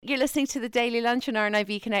You're listening to the Daily Lunch on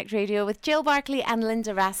RNIB Connect Radio with Jill Barkley and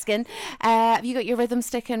Linda Raskin. Have you got your rhythm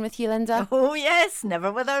stick in with you, Linda? Oh, yes,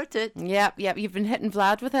 never without it. Yep. You've been hitting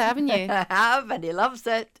Vlad with it, haven't you? I have, and he loves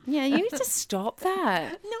it. Yeah, you need to stop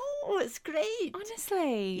that. No, it's great.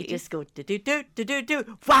 Honestly. You just go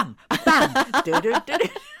do-do-do, wham, bam, do-do-do-do.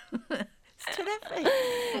 It's terrific.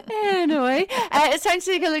 Anyway, it's time to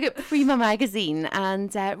take a look at Prima magazine,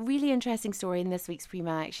 and really interesting story in this week's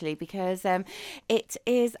Prima, actually, because it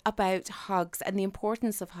is about hugs and the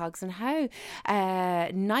importance of hugs, and how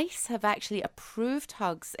NICE have actually approved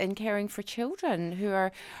hugs in caring for children who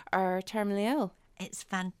are terminally ill. It's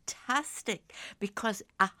fantastic because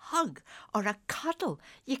a hug or a cuddle,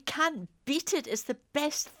 you can't beat it. It's the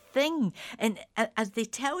best thing. And as they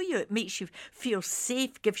tell you, it makes you feel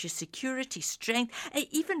safe, gives you security, strength. It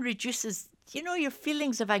even reduces, your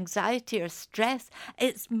feelings of anxiety or stress.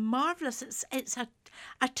 It's marvellous. It's a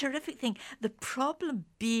terrific thing. The problem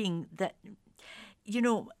being that,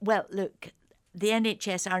 well, look, the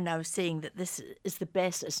NHS are now saying that this is the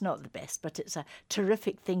best. It's not the best, but it's a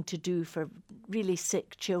terrific thing to do for really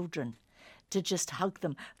sick children, to just hug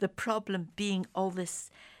them. The problem being all this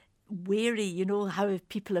wary, how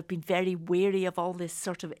people have been very wary of all this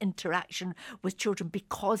sort of interaction with children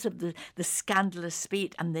because of the scandalous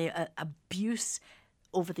spate and the abuse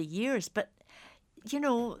over the years. But,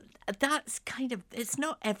 that's kind of, it's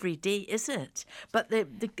not every day, is it? But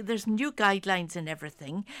there's new guidelines and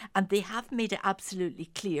everything, and they have made it absolutely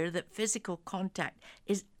clear that physical contact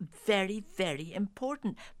is very, very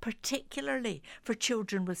important, particularly for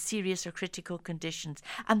children with serious or critical conditions.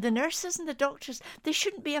 And the nurses and the doctors, they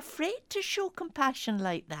shouldn't be afraid to show compassion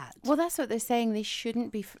like that. Well, that's what they're saying. They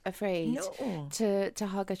shouldn't be afraid No. to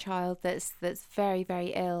hug a child that's very,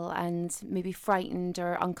 very ill and maybe frightened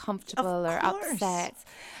or uncomfortable or upset.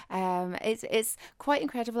 It's quite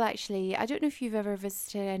incredible, actually. I don't know if you've ever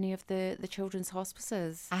visited any of the children's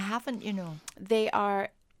hospices. I haven't, They are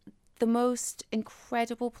the most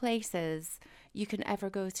incredible places you can ever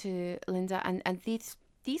go to, Linda. And these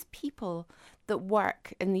people that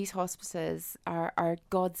work in these hospices are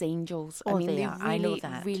God's angels. Oh, I mean, they are. really, I know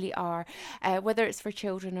that. really are. Whether it's for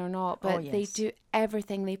children or not, but yes. they do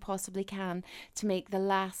everything they possibly can to make the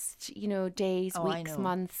last, days, weeks,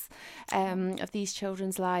 months of these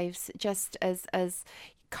children's lives just as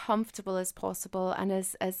comfortable as possible and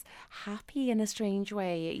as happy in a strange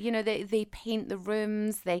way. They paint the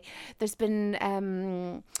rooms. There's been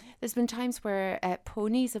times where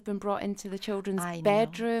ponies have been brought into the children's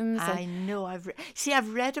bedrooms. I know.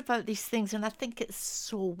 I've read about these things, and I think it's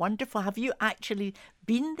so wonderful. Have you actually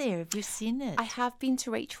been there? Have you seen it? I have been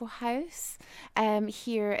to Rachel House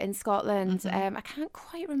here in Scotland. Mm-hmm. I can't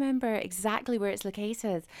quite remember exactly where it's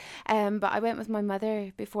located, but I went with my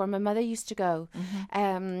mother before. My mother used to go,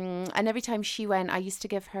 and every time she went, I used to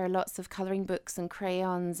give her lots of colouring books and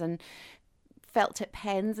crayons and felt tip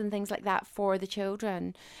pens and things like that for the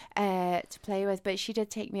children to play with. But she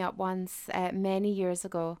did take me up once many years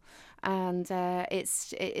ago, and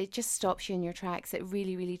it just stops you in your tracks. It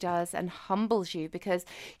really, really does, and humbles you, because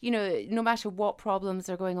no matter what problems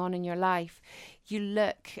are going on in your life, you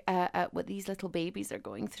look at what these little babies are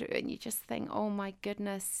going through, and you just think, oh my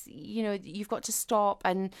goodness, you've got to stop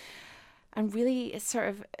and really sort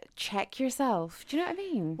of check yourself. Do you know what I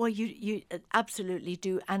mean? Well, you absolutely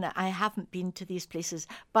do. And I haven't been to these places,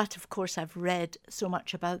 but of course I've read so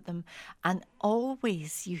much about them. And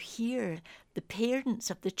always you hear the parents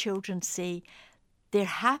of the children say they're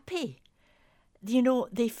happy.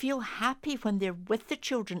 They feel happy when they're with the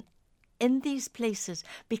children in these places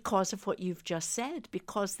because of what you've just said,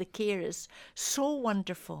 because the care is so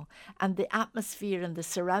wonderful and the atmosphere and the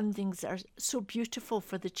surroundings are so beautiful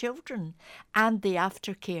for the children, and the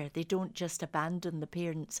aftercare. They don't just abandon the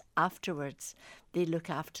parents afterwards. They look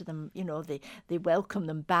after them, they welcome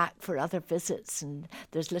them back for other visits, and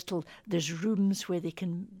there's rooms where they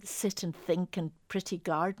can sit and think, and pretty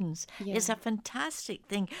gardens. Yeah. It's a fantastic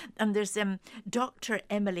thing. And there's Dr.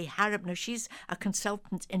 Emily Harrop. Now, she's a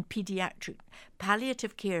consultant in paediatric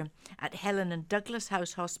palliative care at Helen and Douglas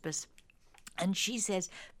House Hospice. And she says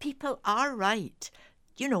people are right,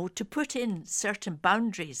 to put in certain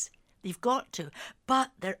boundaries. They've got to. But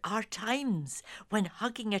there are times when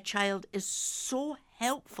hugging a child is so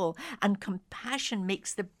helpful, and compassion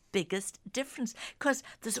makes the biggest difference, because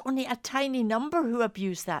there's only a tiny number who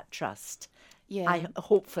abuse that trust. Yeah.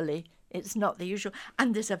 Hopefully. It's not the usual.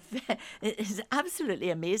 And it is absolutely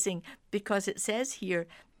amazing, because it says here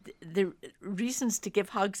the reasons to give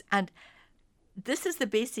hugs. And this is the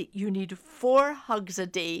basic. You need 4 hugs a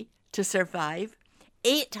day to survive,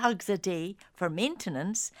 8 hugs a day for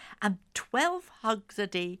maintenance, and 12 hugs a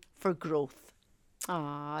day for growth.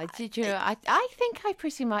 Oh, did you know? I think I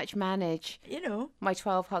pretty much manage You know. my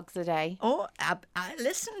 12 hugs a day. Oh,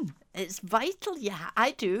 listen, it's vital. Yeah,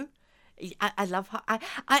 I do. I love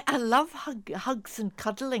I love hugs and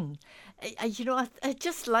cuddling. I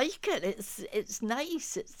just like it. It's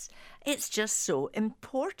nice. It's just so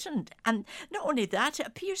important. And not only that, it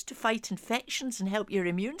appears to fight infections and help your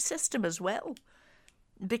immune system as well.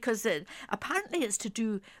 Because apparently it's to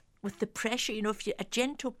do with the pressure. If a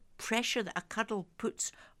gentle pressure that a cuddle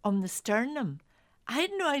puts on the sternum. I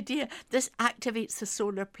had no idea. This activates the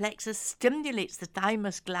solar plexus, stimulates the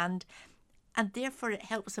thymus gland, and therefore it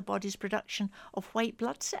helps the body's production of white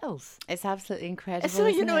blood cells. It's absolutely incredible. So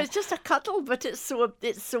isn't it? it's just a cuddle, but it's so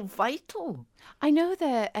vital. I know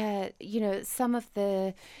that, some of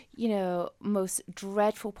the, most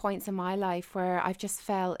dreadful points in my life where I've just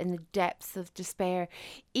fell in the depths of despair,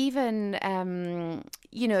 even,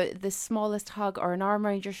 the smallest hug or an arm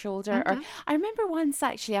around your shoulder. Or I remember once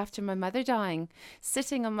actually after my mother dying,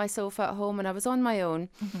 sitting on my sofa at home and I was on my own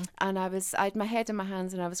and I had my head in my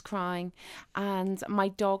hands and I was crying and my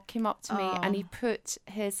dog came up to me and he put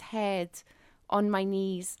his head on my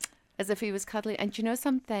knees as if he was cuddling. And you know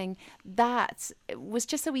something? That was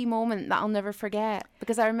just a wee moment that I'll never forget,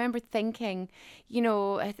 because I remember thinking,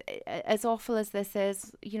 as awful as this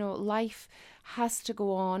is, life has to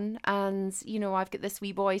go on, and I've got this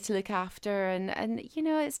wee boy to look after, and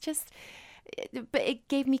it's just, but it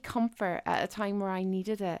gave me comfort at a time where I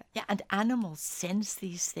needed it. Yeah, and animals sense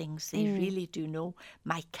these things. They really do know.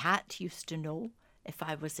 My cat used to know if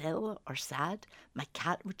I was ill or sad. My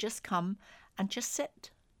cat would just come and just sit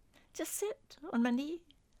on my knee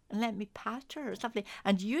and let me pat her. It's lovely.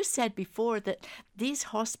 And you said before that these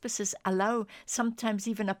hospices allow sometimes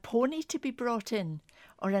even a pony to be brought in,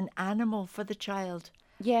 or an animal for the child.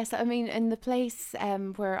 Yes, I mean, in the place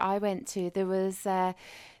where I went to, there was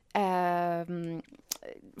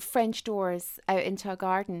French doors out into a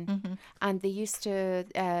garden, and they used to,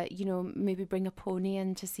 maybe bring a pony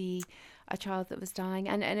in to see a child that was dying.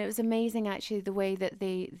 And it was amazing, actually, the way that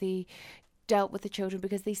they dealt with the children,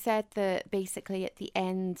 because they said that basically at the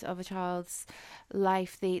end of a child's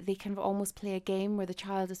life they can almost play a game where the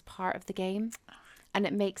child is part of the game, and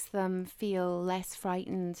it makes them feel less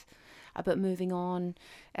frightened about moving on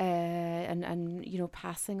and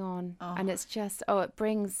passing on. And it's just, it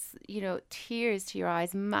brings tears to your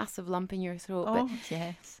eyes, massive lump in your throat. But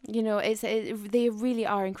yes, they really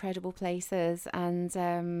are incredible places, and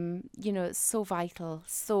it's so vital,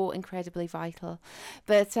 so incredibly vital.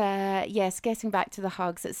 But yes, getting back to the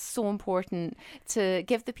hugs, it's so important to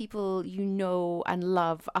give the people you know and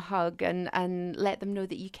love a hug and let them know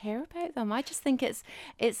that you care about them. I just think it's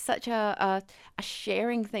such a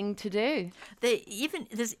sharing thing to do. There's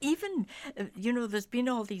been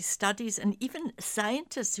all these studies, and even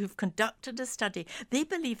scientists who've conducted a study, they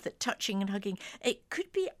believe that touching and hugging, it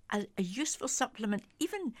could be a useful supplement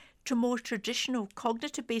even to more traditional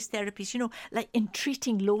cognitive-based therapies, like in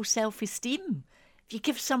treating low self-esteem. If you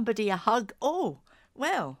give somebody a hug,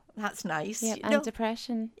 well, that's nice. Yeah, and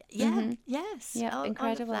depression. Yeah, yes. Yeah,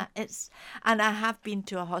 incredible. All of that. And I have been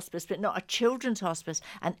to a hospice, but not a children's hospice,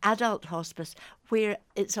 an adult hospice, where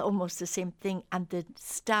it's almost the same thing. And the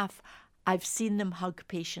staff, I've seen them hug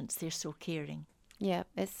patients. They're so caring. Yeah,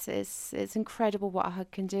 it's incredible what a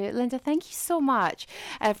hug can do. Linda, thank you so much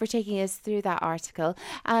for taking us through that article.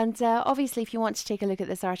 And obviously, if you want to take a look at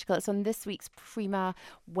this article, it's on this week's Prima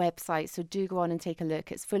website. So do go on and take a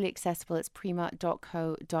look. It's fully accessible. It's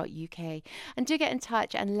prima.co.uk. And do get in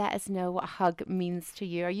touch and let us know what a hug means to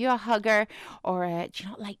you. Are you a hugger, or do you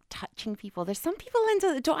not like touching people? There's some people,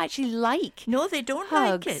 Linda, that don't actually like No, they don't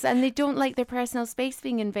hugs, like it. and they don't like their personal space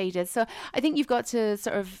being invaded. So I think you've got to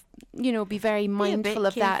sort of, be very mindful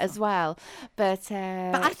of that as well. But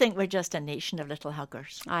I think we're just a nation of little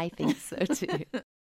huggers. I think so too.